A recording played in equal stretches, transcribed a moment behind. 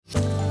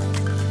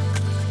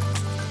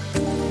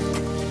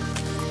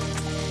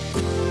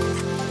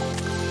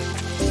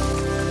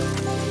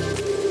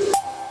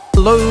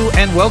Hello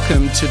and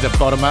welcome to the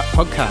Bottom Up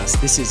Podcast.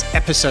 This is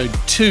episode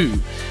 2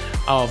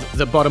 of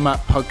the Bottom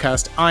Up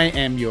Podcast. I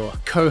am your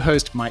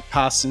co-host, Mike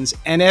Parsons,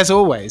 and as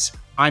always,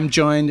 I'm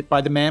joined by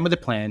the man with a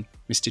plan,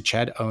 Mr.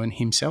 Chad Owen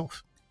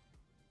himself.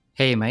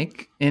 Hey,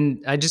 Mike.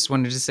 And I just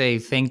wanted to say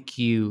thank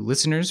you,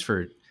 listeners,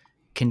 for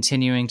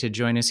continuing to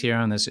join us here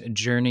on this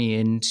journey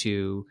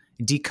into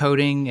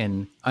decoding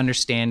and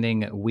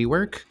understanding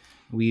WeWork.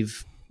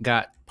 We've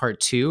got part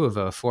 2 of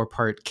a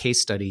 4-part case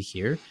study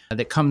here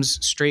that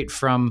comes straight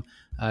from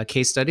a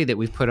case study that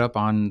we've put up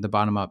on the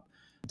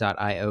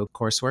bottomup.io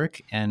coursework.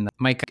 And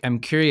Mike, I'm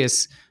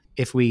curious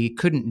if we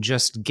couldn't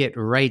just get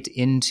right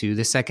into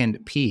the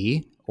second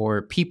P,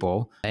 or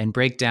people, and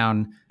break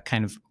down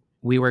kind of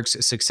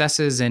WeWork's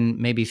successes and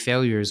maybe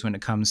failures when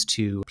it comes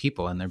to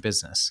people and their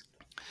business.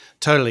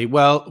 Totally.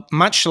 Well,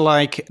 much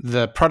like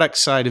the product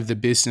side of the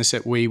business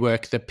at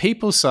WeWork, the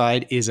people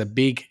side is a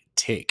big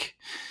tick.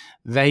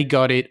 They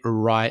got it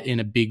right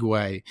in a big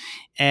way.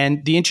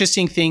 And the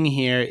interesting thing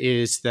here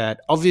is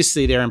that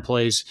obviously their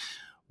employees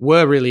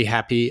were really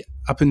happy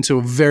up until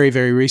very,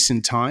 very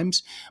recent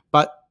times.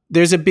 But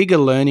there's a bigger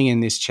learning in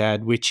this,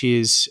 Chad, which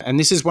is, and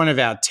this is one of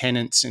our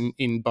tenets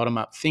in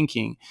bottom-up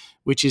thinking,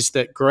 which is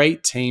that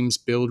great teams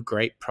build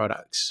great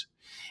products.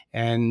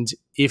 And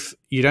if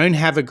you don't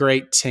have a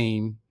great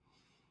team,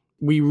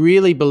 we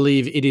really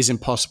believe it is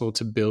impossible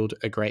to build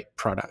a great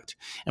product.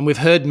 And we've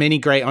heard many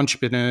great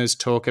entrepreneurs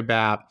talk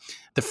about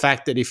the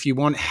fact that if you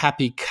want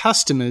happy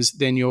customers,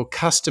 then your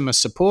customer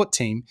support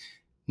team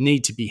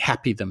need to be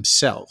happy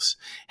themselves.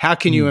 How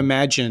can you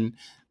imagine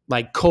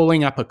like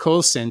calling up a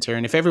call center,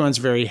 and if everyone's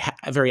very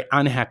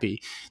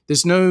unhappy,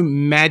 there's no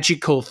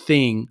magical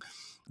thing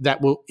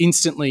that will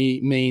instantly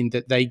mean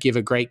that they give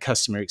a great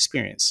customer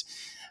experience.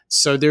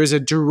 So there is a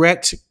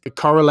direct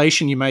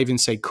correlation, you may even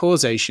say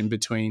causation,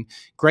 between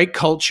great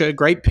culture,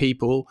 great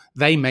people,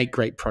 they make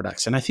great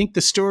products. And I think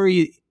the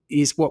story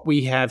is what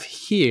we have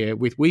here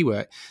with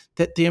WeWork,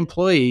 that the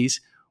employees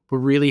were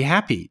really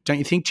happy. Don't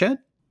you think, Chad?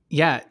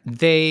 Yeah,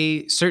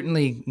 they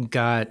certainly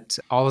got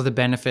all of the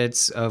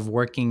benefits of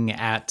working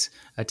at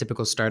a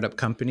typical startup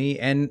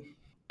company. And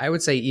I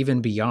would say even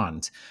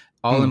beyond.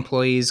 All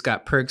employees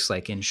got perks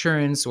like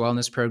insurance,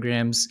 wellness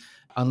programs,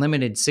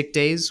 unlimited sick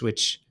days,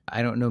 which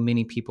I don't know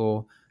many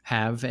people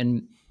have.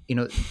 And,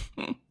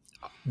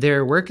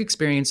 their work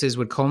experiences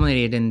would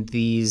culminate in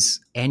these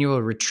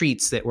annual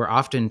retreats that were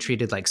often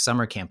treated like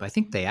summer camp. I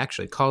think they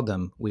actually called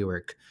them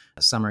WeWork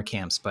summer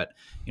camps, but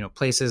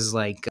places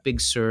like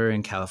Big Sur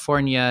in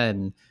California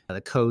and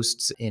the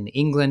coasts in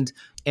England.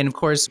 And of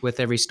course, with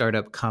every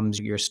startup comes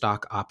your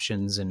stock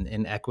options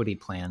and equity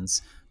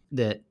plans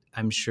that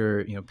I'm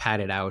sure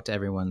padded out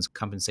everyone's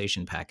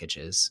compensation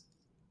packages.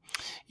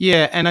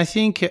 Yeah, and I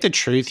think the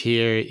truth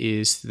here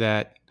is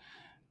that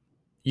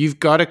you've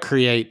got to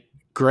create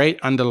great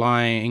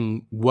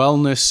underlying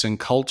wellness and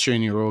culture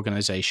in your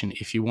organization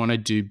if you want to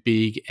do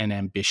big and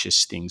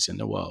ambitious things in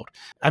the world.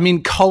 I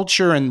mean,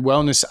 culture and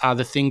wellness are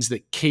the things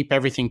that keep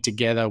everything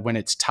together when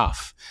it's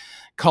tough.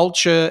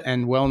 Culture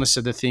and wellness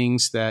are the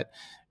things that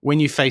when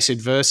you face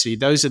adversity,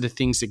 those are the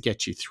things that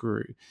get you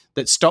through,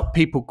 that stop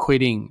people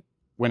quitting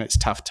when it's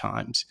tough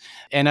times.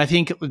 And I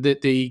think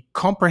that the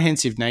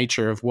comprehensive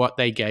nature of what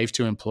they gave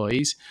to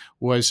employees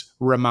was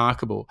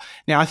remarkable.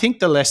 Now, I think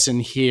the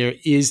lesson here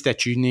is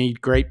that you need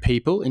great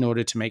people in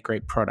order to make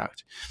great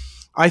product.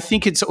 I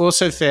think it's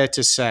also fair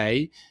to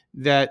say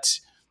that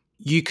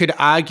you could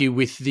argue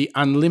with the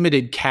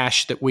unlimited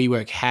cash that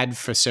WeWork had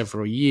for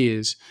several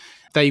years,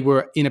 they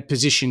were in a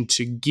position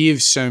to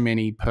give so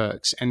many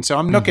perks. And so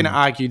I'm not going to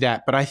argue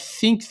that, but I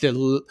think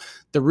the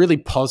really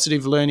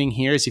positive learning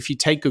here is if you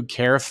take good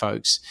care of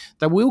folks,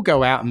 they will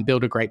go out and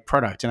build a great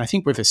product. And I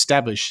think we've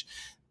established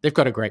they've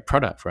got a great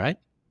product, right?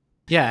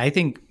 Yeah, I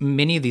think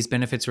many of these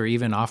benefits were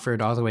even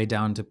offered all the way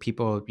down to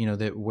people,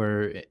 that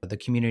were the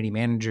community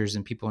managers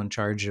and people in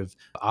charge of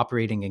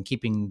operating and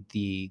keeping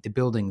the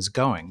buildings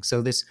going.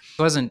 So this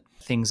wasn't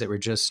things that were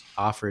just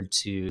offered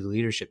to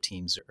leadership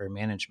teams or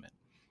management.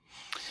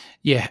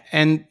 Yeah.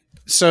 And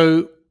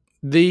so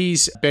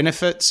these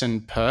benefits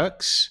and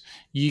perks,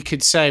 you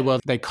could say,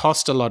 well, they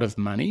cost a lot of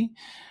money,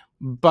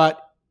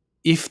 but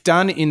if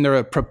done in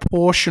a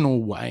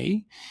proportional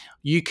way,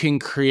 you can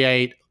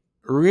create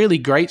a really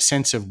great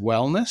sense of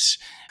wellness.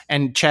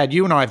 And Chad,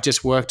 you and I have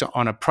just worked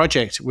on a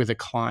project with a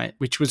client,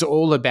 which was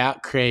all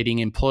about creating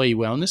employee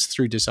wellness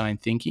through design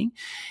thinking.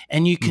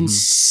 And you can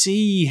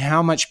see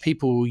how much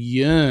people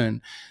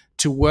yearn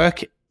to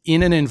work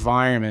in an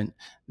environment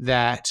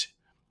that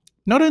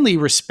not only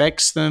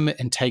respects them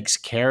and takes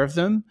care of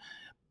them,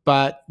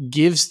 but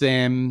gives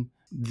them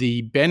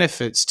the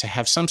benefits to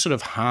have some sort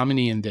of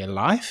harmony in their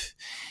life.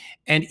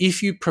 And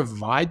if you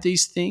provide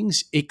these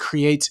things, it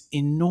creates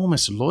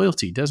enormous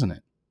loyalty, doesn't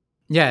it?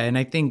 Yeah, and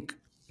I think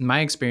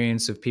my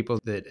experience of people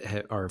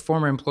that are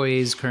former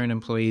employees, current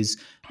employees,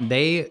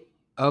 they,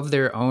 of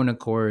their own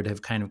accord,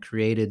 have kind of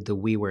created the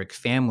WeWork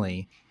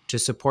family to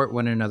support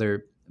one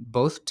another,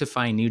 both to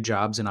find new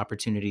jobs and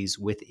opportunities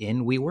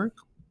within WeWork,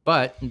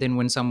 but then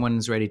when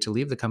someone's ready to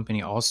leave the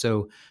company,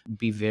 also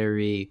be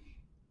very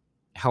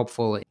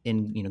helpful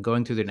in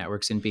going through their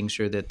networks and being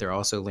sure that they're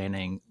also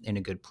landing in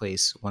a good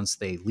place once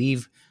they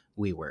leave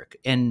WeWork.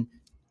 And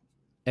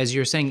as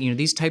you're saying,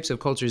 these types of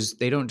cultures,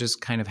 they don't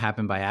just kind of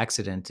happen by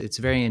accident. It's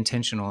very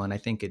intentional, and I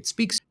think it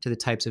speaks to the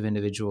types of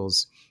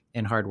individuals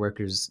and hard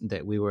workers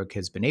that WeWork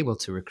has been able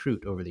to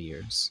recruit over the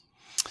years.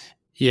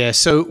 Yeah,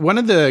 so one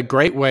of the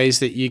great ways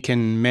that you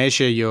can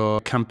measure your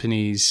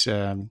company's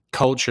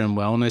culture and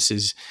wellness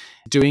is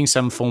doing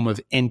some form of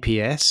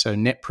NPS, so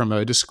Net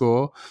Promoter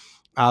Score,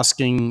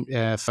 asking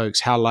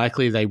folks how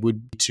likely they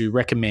would be to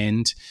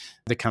recommend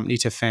the company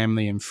to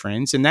family and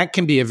friends. And that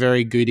can be a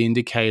very good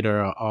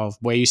indicator of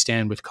where you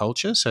stand with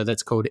culture. So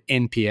that's called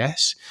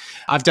NPS.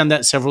 I've done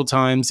that several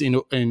times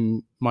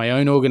in my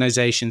own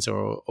organizations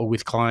or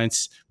with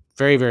clients.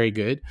 Very, very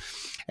good.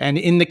 And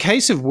in the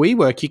case of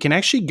WeWork, you can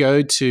actually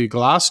go to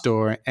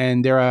Glassdoor,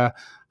 and there are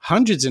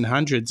hundreds and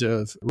hundreds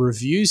of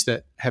reviews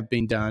that have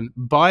been done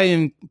by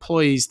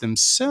employees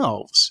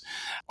themselves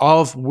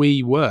of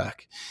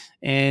WeWork.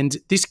 And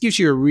this gives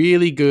you a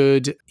really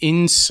good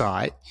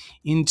insight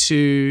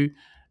into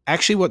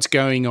actually what's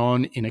going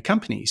on in a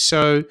company.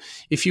 So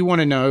if you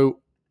want to know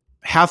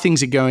how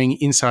things are going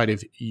inside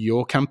of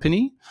your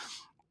company,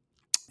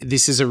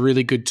 this is a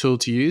really good tool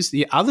to use.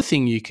 The other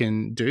thing you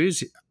can do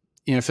is,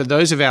 for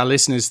those of our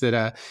listeners that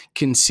are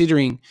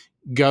considering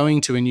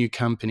going to a new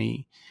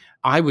company,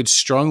 I would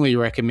strongly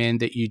recommend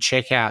that you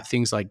check out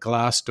things like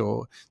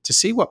Glassdoor to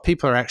see what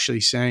people are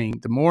actually saying.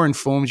 The more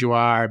informed you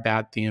are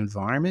about the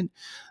environment,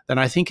 then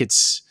I think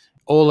it's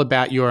all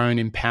about your own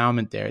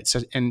empowerment there.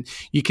 And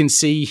you can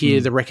see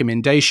here the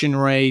recommendation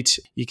rate.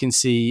 You can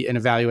see an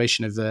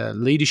evaluation of the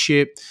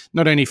leadership,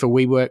 not only for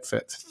WeWork,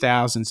 for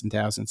thousands and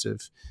thousands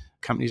of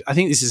companies. I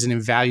think this is an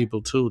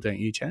invaluable tool, don't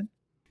you, Chad?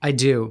 I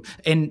do.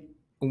 And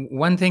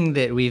one thing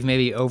that we've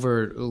maybe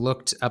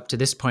overlooked up to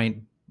this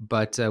point,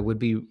 but would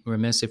be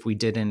remiss if we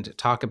didn't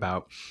talk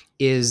about,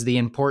 is the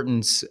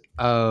importance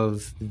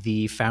of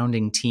the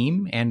founding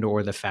team and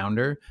or the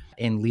founder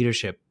and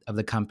leadership of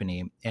the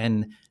company.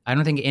 And I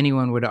don't think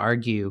anyone would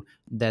argue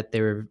that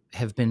there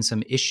have been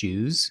some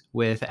issues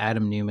with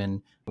Adam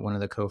Neumann, one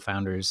of the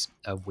co-founders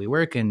of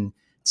WeWork, and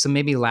some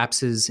maybe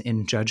lapses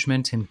in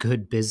judgment and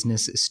good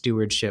business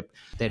stewardship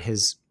that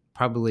has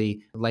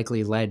probably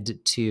likely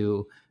led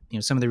to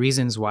some of the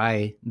reasons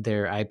why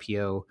their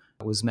IPO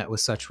was met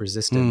with such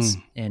resistance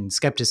and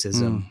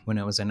skepticism when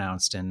it was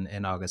announced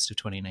in August of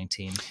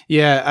 2019.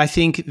 Yeah, I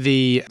think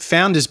the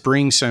founders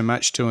bring so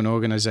much to an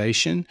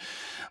organization,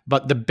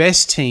 but the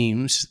best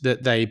teams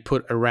that they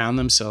put around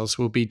themselves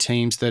will be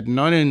teams that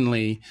not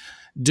only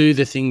do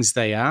the things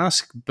they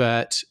ask,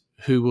 but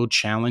who will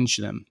challenge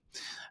them.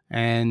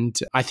 And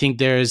I think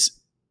there's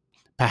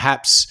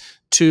perhaps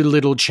too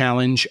little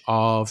challenge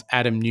of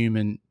Adam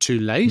Neumann too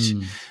late.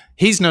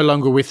 He's no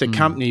longer with the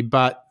company,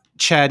 but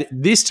Chad,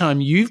 this time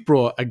you've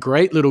brought a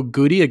great little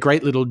goodie, a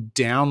great little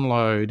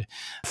download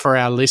for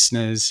our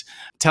listeners.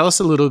 Tell us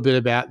a little bit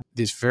about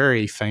this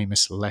very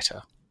famous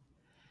letter.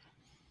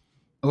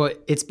 Well,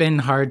 it's been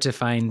hard to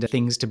find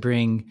things to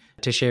bring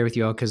to share with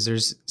you all because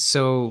there's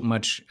so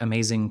much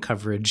amazing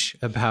coverage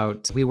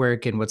about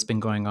WeWork and what's been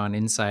going on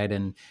inside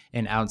and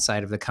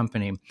outside of the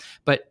company.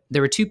 But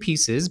there were two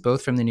pieces,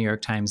 both from the New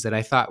York Times, that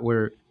I thought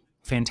were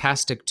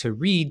fantastic to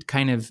read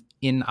kind of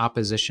in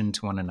opposition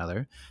to one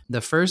another.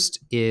 The first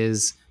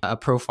is a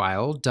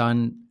profile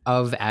done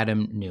of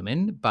Adam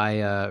Neumann by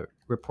a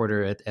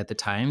reporter at the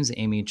Times,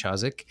 Amy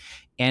Chozick,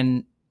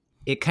 and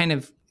it kind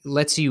of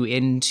lets you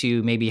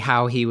into maybe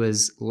how he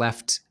was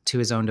left to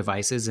his own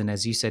devices. And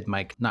as you said,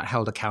 Mike, not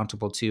held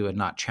accountable to and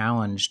not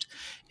challenged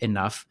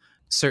enough.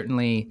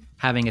 Certainly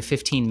having a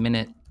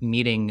 15-minute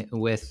meeting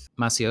with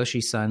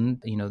Masayoshi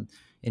Son,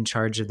 in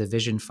charge of the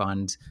Vision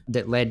Fund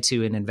that led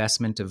to an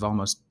investment of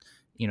almost,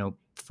 $4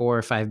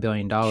 or $5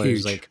 billion.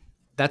 Huge. Like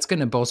that's going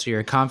to bolster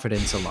your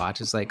confidence a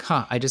lot. It's like,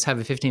 I just have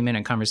a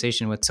 15-minute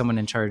conversation with someone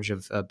in charge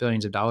of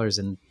billions of dollars.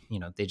 And,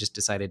 they just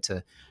decided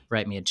to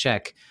write me a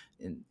check.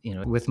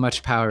 With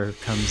much power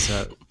comes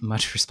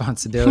much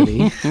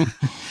responsibility.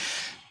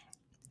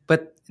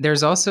 But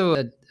there's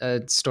also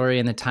a story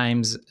in the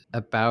Times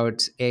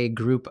about a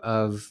group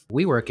of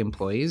WeWork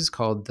employees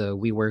called the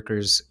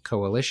WeWorkers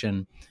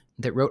Coalition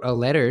that wrote a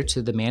letter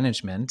to the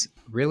management,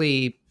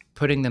 really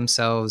putting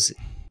themselves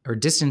or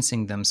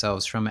distancing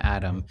themselves from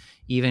Adam,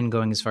 even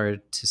going as far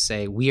to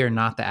say, we are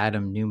not the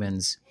Adam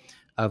Neumanns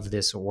of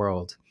this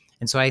world.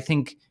 And so I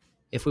think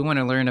if we want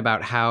to learn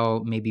about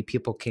how maybe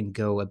people can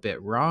go a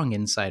bit wrong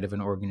inside of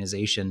an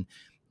organization,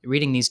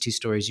 reading these two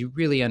stories, you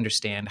really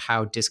understand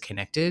how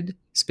disconnected,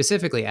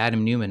 specifically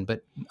Adam Neumann,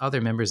 but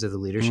other members of the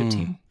leadership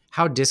team,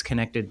 how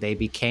disconnected they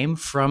became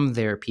from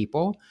their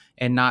people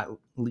and not,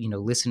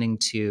 listening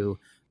to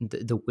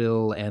the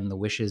will and the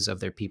wishes of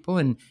their people.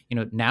 And,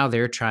 now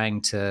they're trying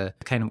to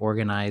kind of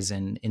organize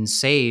and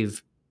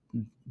save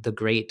the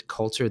great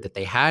culture that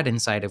they had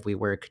inside of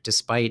WeWork,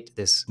 despite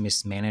this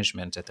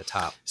mismanagement at the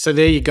top. So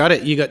there you got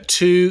it. You got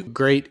two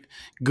great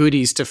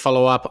goodies to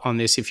follow up on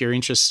this if you're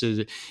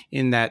interested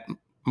in that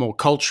more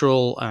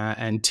cultural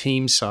and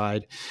team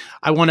side.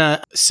 I want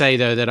to say,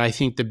 though, that I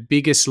think the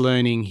biggest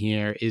learning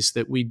here is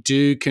that we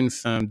do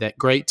confirm that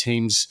great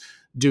teams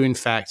do, in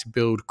fact,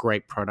 build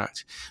great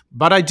product.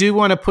 But I do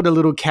want to put a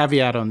little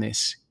caveat on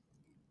this.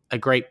 A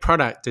great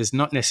product does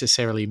not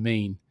necessarily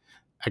mean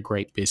a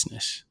great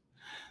business.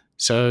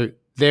 So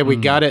there we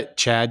got it,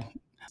 Chad.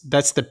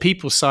 That's the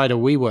people side of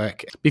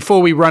WeWork.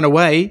 Before we run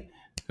away,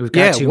 We've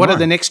got two what more. are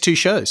the next two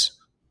shows?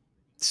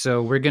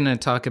 So we're going to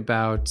talk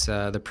about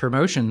the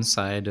promotion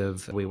side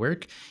of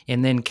WeWork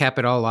and then cap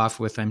it all off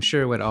with, I'm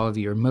sure, what all of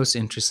you are most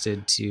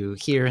interested to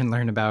hear and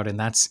learn about. And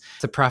that's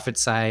the profit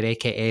side,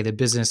 AKA the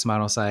business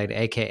model side,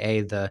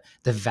 AKA the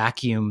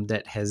vacuum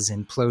that has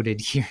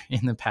imploded here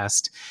in the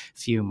past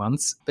few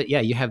months. But yeah,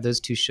 you have those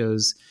two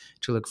shows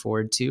to look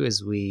forward to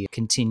as we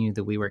continue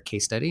the WeWork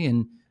case study.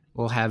 And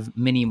we'll have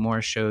many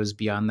more shows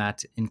beyond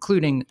that,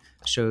 including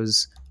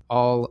shows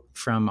all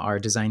from our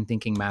design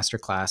thinking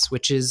masterclass,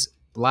 which is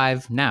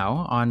live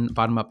now on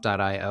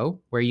bottomup.io,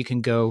 where you can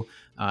go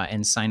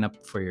and sign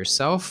up for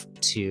yourself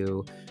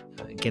to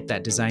get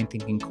that design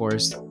thinking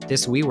course,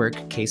 this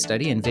WeWork case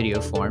study in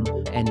video form,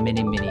 and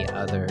many, many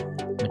other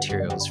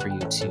materials for you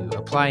to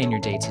apply in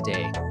your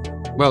day-to-day.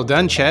 Well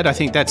done, Chad. I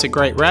think that's a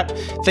great wrap.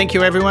 Thank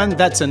you, everyone.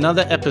 That's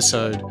another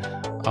episode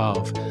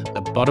of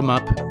the Bottom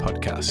Up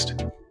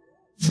Podcast.